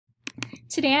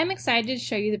Today I'm excited to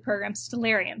show you the program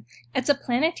Stellarium. It's a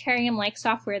planetarium-like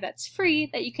software that's free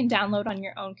that you can download on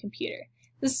your own computer.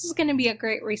 This is going to be a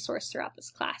great resource throughout this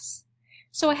class.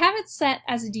 So I have it set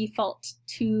as a default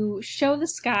to show the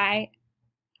sky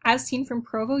as seen from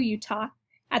Provo, Utah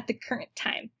at the current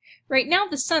time. Right now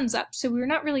the sun's up, so we're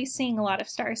not really seeing a lot of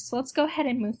stars, so let's go ahead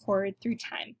and move forward through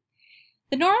time.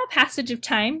 The normal passage of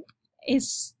time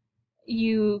is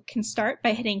you can start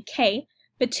by hitting K,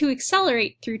 but to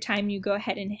accelerate through time, you go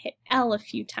ahead and hit L a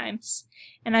few times.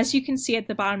 And as you can see at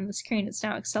the bottom of the screen, it's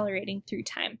now accelerating through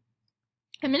time.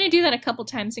 I'm going to do that a couple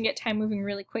times and get time moving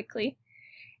really quickly.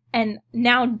 And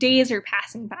now days are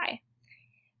passing by.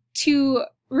 To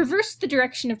reverse the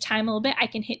direction of time a little bit, I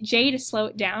can hit J to slow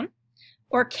it down,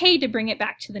 or K to bring it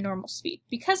back to the normal speed.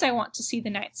 Because I want to see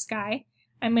the night sky,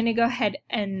 I'm going to go ahead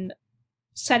and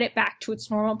set it back to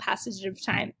its normal passage of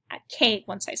time at K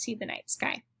once I see the night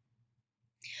sky.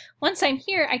 Once I'm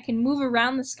here, I can move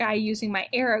around the sky using my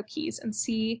arrow keys and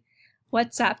see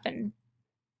what's up and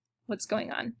what's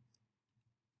going on.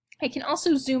 I can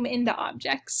also zoom into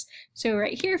objects. So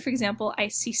right here, for example, I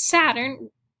see Saturn,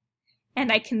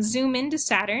 and I can zoom into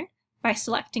Saturn by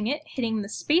selecting it, hitting the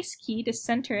space key to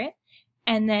center it,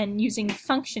 and then using the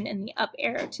function in the up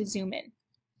arrow to zoom in.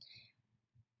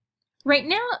 Right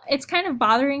now, it's kind of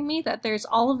bothering me that there's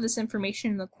all of this information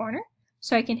in the corner,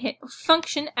 so I can hit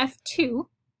function F2,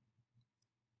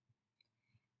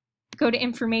 go to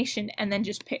information, and then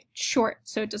just pick short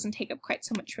so it doesn't take up quite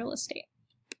so much real estate.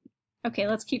 Okay,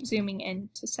 let's keep zooming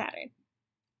into Saturn.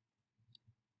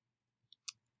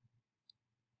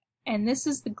 And this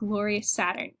is the glorious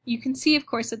Saturn. You can see, of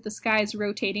course, that the sky is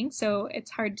rotating, so it's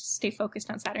hard to stay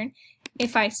focused on Saturn.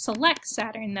 If I select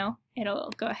Saturn, though, it'll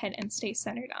go ahead and stay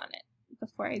centered on it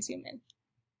before I zoom in.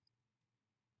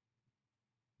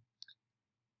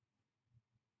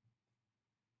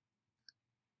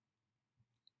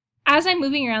 As I'm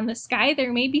moving around the sky,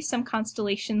 there may be some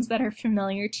constellations that are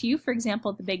familiar to you, for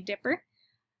example, the Big Dipper.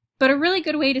 But a really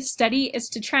good way to study is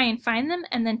to try and find them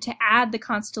and then to add the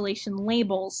constellation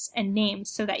labels and names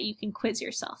so that you can quiz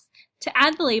yourself. To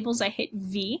add the labels, I hit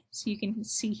V, so you can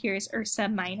see here is Ursa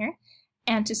Minor.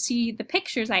 And to see the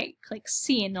pictures, I click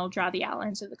C and it'll draw the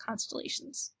outlines of the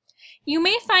constellations. You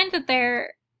may find that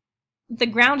the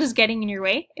ground is getting in your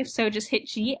way. If so, just hit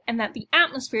G, and that the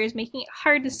atmosphere is making it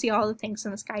hard to see all the things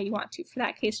in the sky you want to. For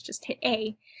that case, just hit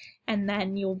A, and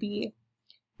then you'll be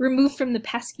removed from the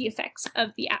pesky effects of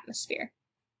the atmosphere.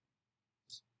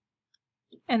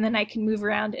 And then I can move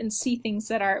around and see things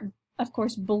that are, of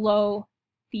course, below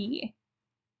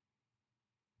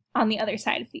on the other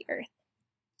side of the Earth.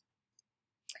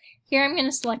 Here I'm going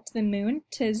to select the moon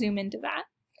to zoom into that.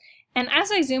 And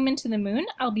as I zoom into the moon,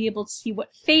 I'll be able to see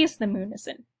what phase the moon is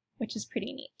in, which is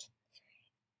pretty neat.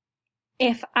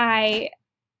 If I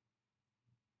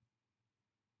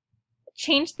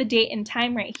change the date and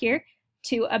time right here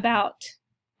to about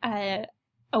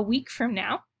a week from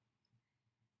now,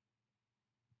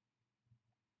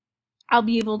 I'll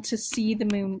be able to see the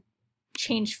moon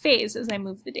change phase as I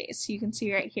move the days. So you can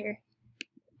see right here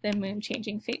the moon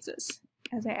changing phases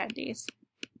as I add days.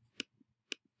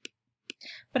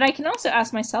 But I can also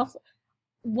ask myself,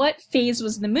 what phase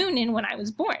was the moon in when I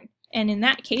was born? And in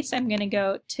that case, I'm going to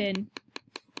go to,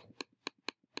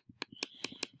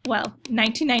 well,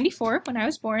 1994 when I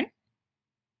was born.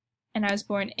 And I was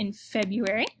born in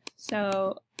February,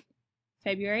 so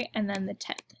February, and then the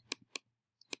 10th.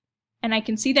 And I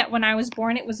can see that when I was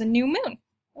born, it was a new moon,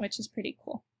 which is pretty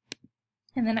cool.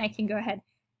 And then I can go ahead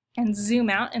and zoom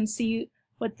out and see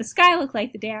what the sky looked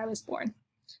like the day I was born.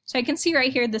 So I can see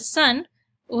right here the sun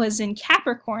was in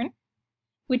Capricorn,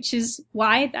 which is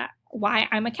why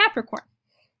I'm a Capricorn.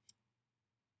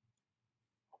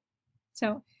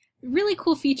 So really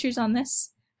cool features on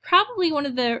this. Probably one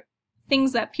of the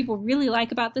things that people really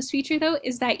like about this feature, though,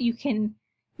 is that you can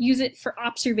use it for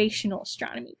observational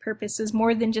astronomy purposes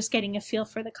more than just getting a feel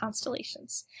for the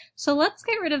constellations. So let's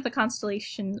get rid of the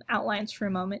constellation outlines for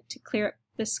a moment to clear up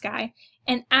the sky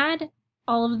and add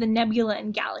all of the nebula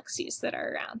and galaxies that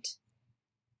are around.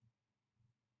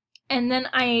 And then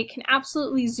I can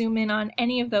absolutely zoom in on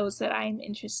any of those that I'm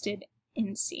interested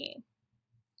in seeing.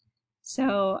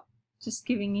 So just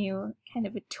giving you kind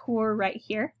of a tour right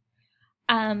here.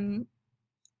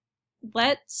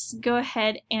 Let's go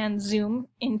ahead and zoom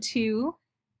into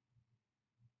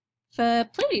the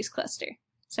Pleiades cluster.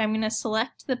 So I'm going to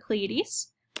select the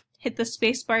Pleiades, hit the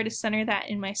space bar to center that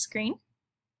in my screen,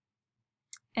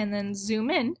 and then zoom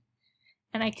in,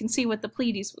 and I can see what the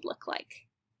Pleiades would look like.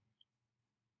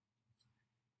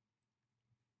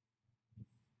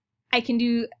 I can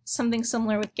do something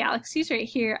similar with galaxies. Right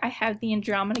here I have the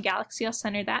Andromeda Galaxy. I'll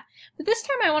center that. But this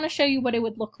time I want to show you what it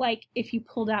would look like if you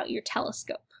pulled out your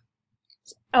telescope.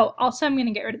 Oh, also I'm going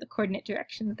to get rid of the coordinate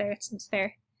directions there since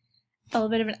they're a little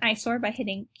bit of an eyesore by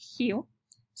hitting Q.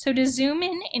 So to zoom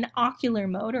in ocular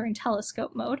mode or in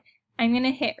telescope mode, I'm going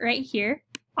to hit right here,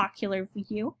 ocular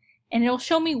view, and it'll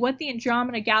show me what the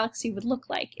Andromeda Galaxy would look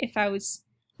like if I was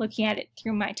looking at it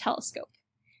through my telescope.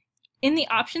 In the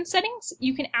option settings,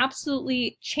 you can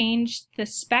absolutely change the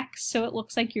specs so it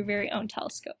looks like your very own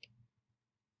telescope.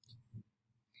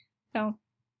 So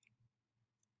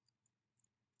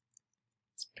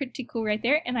it's pretty cool right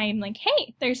there, and I'm like,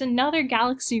 hey, there's another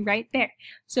galaxy right there.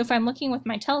 So if I'm looking with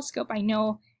my telescope, I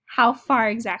know how far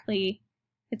exactly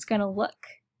it's going to look.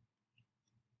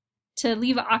 To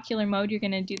leave ocular mode, you're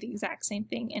going to do the exact same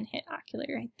thing and hit ocular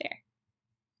right there.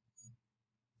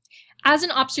 As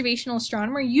an observational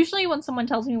astronomer, usually when someone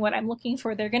tells me what I'm looking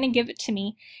for, they're going to give it to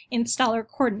me in stellar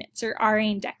coordinates or RA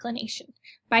and declination.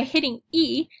 By hitting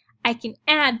E, I can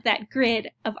add that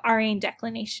grid of RA and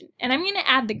declination. And I'm going to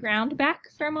add the ground back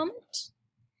for a moment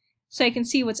so I can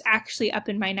see what's actually up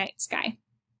in my night sky.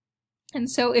 And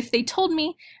so if they told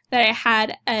me that I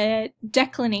had a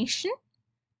declination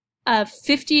of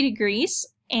 50 degrees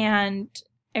and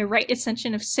a right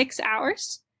ascension of 6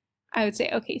 hours, I would say,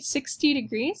 okay, 60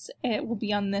 degrees, it will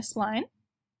be on this line.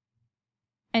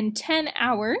 And 10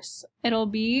 hours, it'll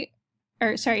be,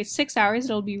 or sorry, 6 hours,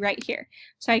 it'll be right here.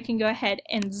 So I can go ahead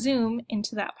and zoom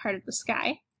into that part of the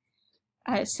sky.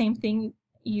 Same thing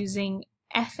using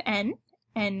FN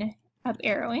and up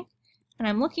arrowing. And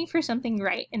I'm looking for something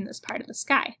right in this part of the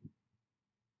sky.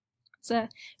 It's a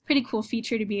pretty cool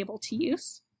feature to be able to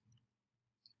use.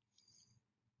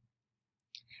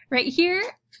 Right here,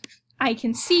 I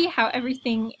can see how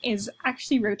everything is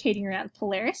actually rotating around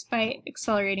Polaris by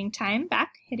accelerating time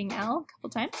back, hitting L a couple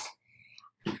times,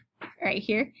 right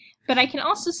here. But I can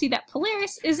also see that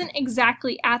Polaris isn't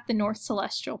exactly at the North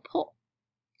Celestial Pole.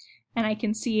 And I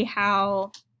can see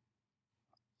how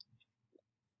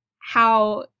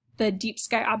the deep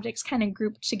sky objects kind of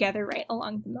group together right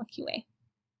along the Milky Way.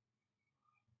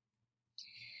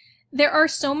 There are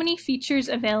so many features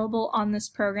available on this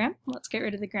program. Let's get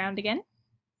rid of the ground again.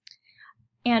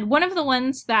 And one of the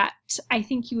ones that I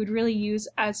think you would really use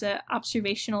as an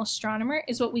observational astronomer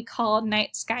is what we call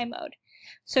night sky mode.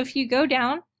 So if you go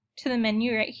down to the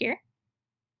menu right here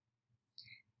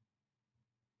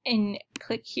and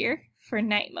click here for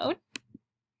night mode,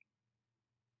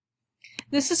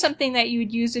 this is something that you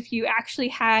would use if you actually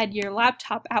had your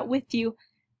laptop out with you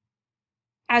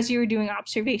as you were doing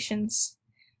observations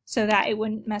so that it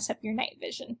wouldn't mess up your night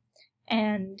vision.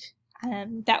 And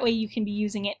that way you can be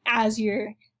using it as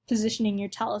you're positioning your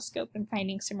telescope and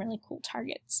finding some really cool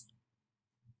targets.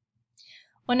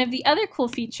 One of the other cool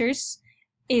features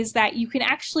is that you can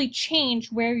actually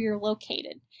change where you're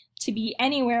located to be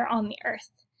anywhere on the Earth.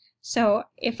 So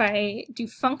if I do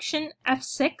function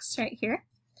F6 right here,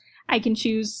 I can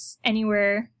choose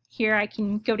anywhere here. I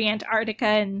can go to Antarctica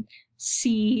and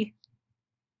see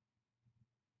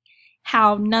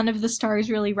how none of the stars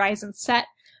really rise and set.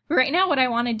 But right now what I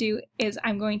want to do is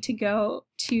I'm going to go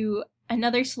to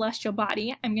another celestial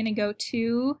body. I'm going to go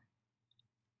to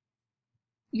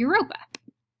Europa.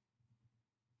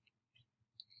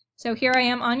 So here I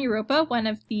am on Europa, one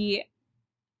of the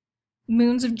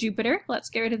moons of Jupiter. Let's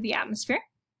get rid of the atmosphere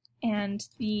and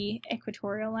the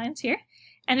equatorial lines here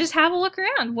and just have a look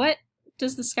around. What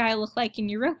does the sky look like in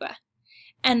Europa?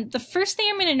 And the first thing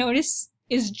I'm going to notice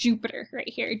is Jupiter right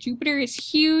here. Jupiter is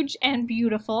huge and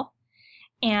beautiful.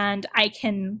 And I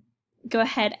can go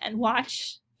ahead and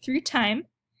watch through time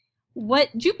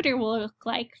what Jupiter will look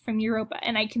like from Europa.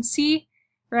 And I can see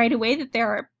right away that there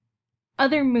are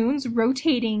other moons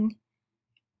rotating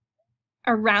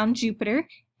around Jupiter.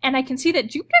 And I can see that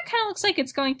Jupiter kind of looks like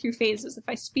it's going through phases. If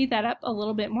I speed that up a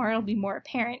little bit more, it'll be more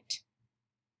apparent.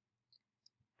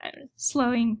 I'm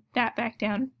slowing that back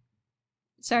down.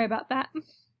 Sorry about that.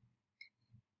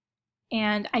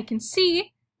 And I can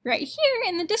see right here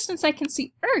in the distance, I can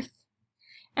see Earth.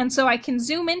 And so I can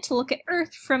zoom in to look at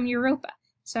Earth from Europa.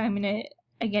 So I'm going to,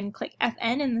 again, click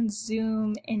FN and then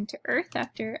zoom into Earth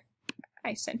after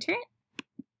I center it.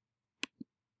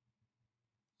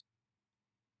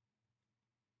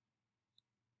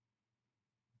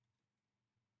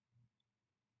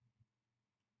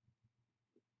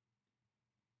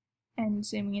 And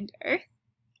zooming into Earth.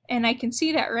 And I can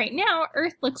see that right now,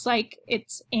 Earth looks like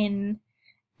it's in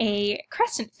a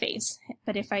crescent phase.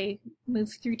 But if I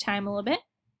move through time a little bit,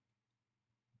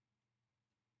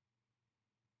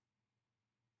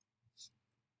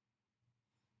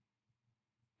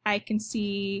 I can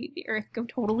see the Earth go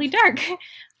totally dark,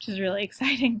 which is really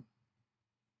exciting.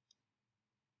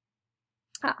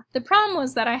 The problem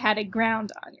was that I had a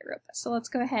ground on Europa, so let's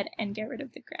go ahead and get rid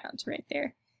of the ground right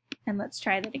there. And let's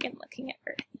try that again looking at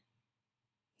Earth.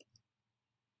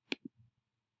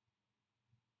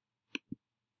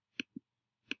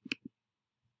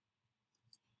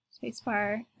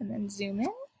 Spacebar, and then zoom in.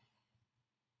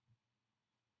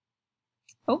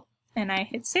 Oh, and I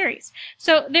hit series.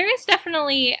 So there is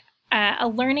definitely a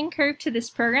learning curve to this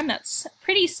program that's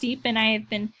pretty steep, and I have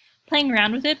been playing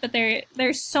around with it, but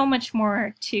there's so much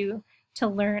more to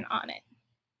learn on it.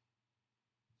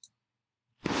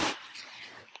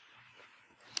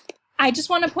 I just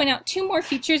want to point out 2 more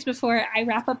features before I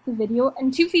wrap up the video,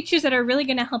 and 2 features that are really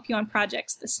going to help you on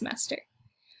projects this semester.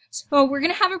 So we're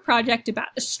going to have a project about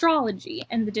astrology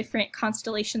and the different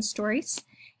constellation stories.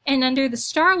 And under the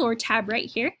Star Lore tab right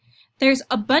here, there's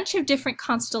a bunch of different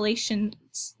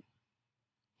constellations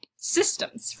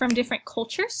systems from different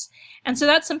cultures. And so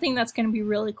that's something that's going to be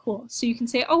really cool. So you can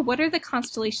say, oh, what are the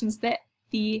constellations that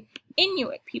the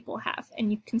Inuit people have?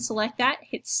 And you can select that,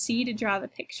 hit C to draw the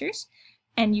pictures.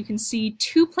 And you can see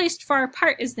 2 placed far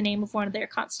apart is the name of one of their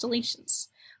constellations.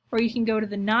 Or you can go to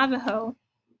the Navajo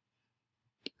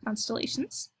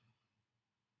constellations.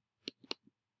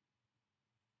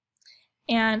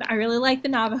 And I really like the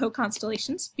Navajo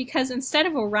constellations because instead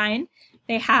of Orion,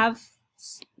 they have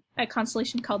a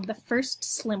constellation called the First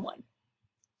Slim One.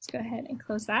 Let's go ahead and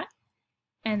close that.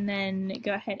 And then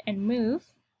go ahead and move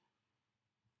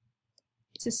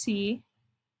to see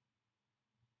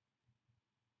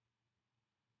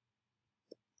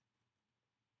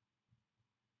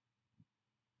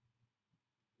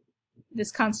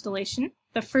this constellation,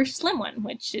 the First Slim One,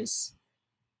 which is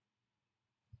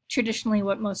traditionally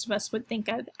what most of us would think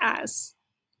of as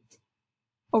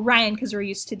Orion because we're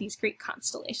used to these Greek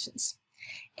constellations.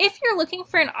 If you're looking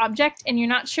for an object and you're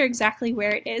not sure exactly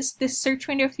where it is, this search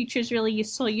window feature is really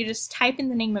useful. You just type in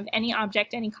the name of any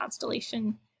object, any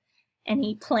constellation,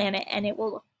 any planet, and it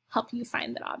will help you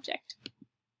find that object.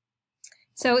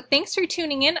 So thanks for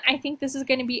tuning in. I think this is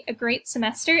going to be a great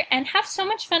semester, and have so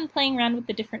much fun playing around with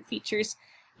the different features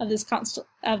of this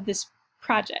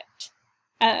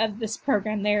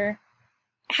program. There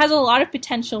has a lot of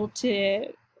potential to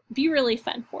be really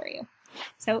fun for you.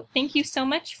 So thank you so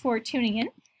much for tuning in,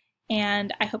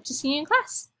 and I hope to see you in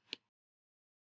class.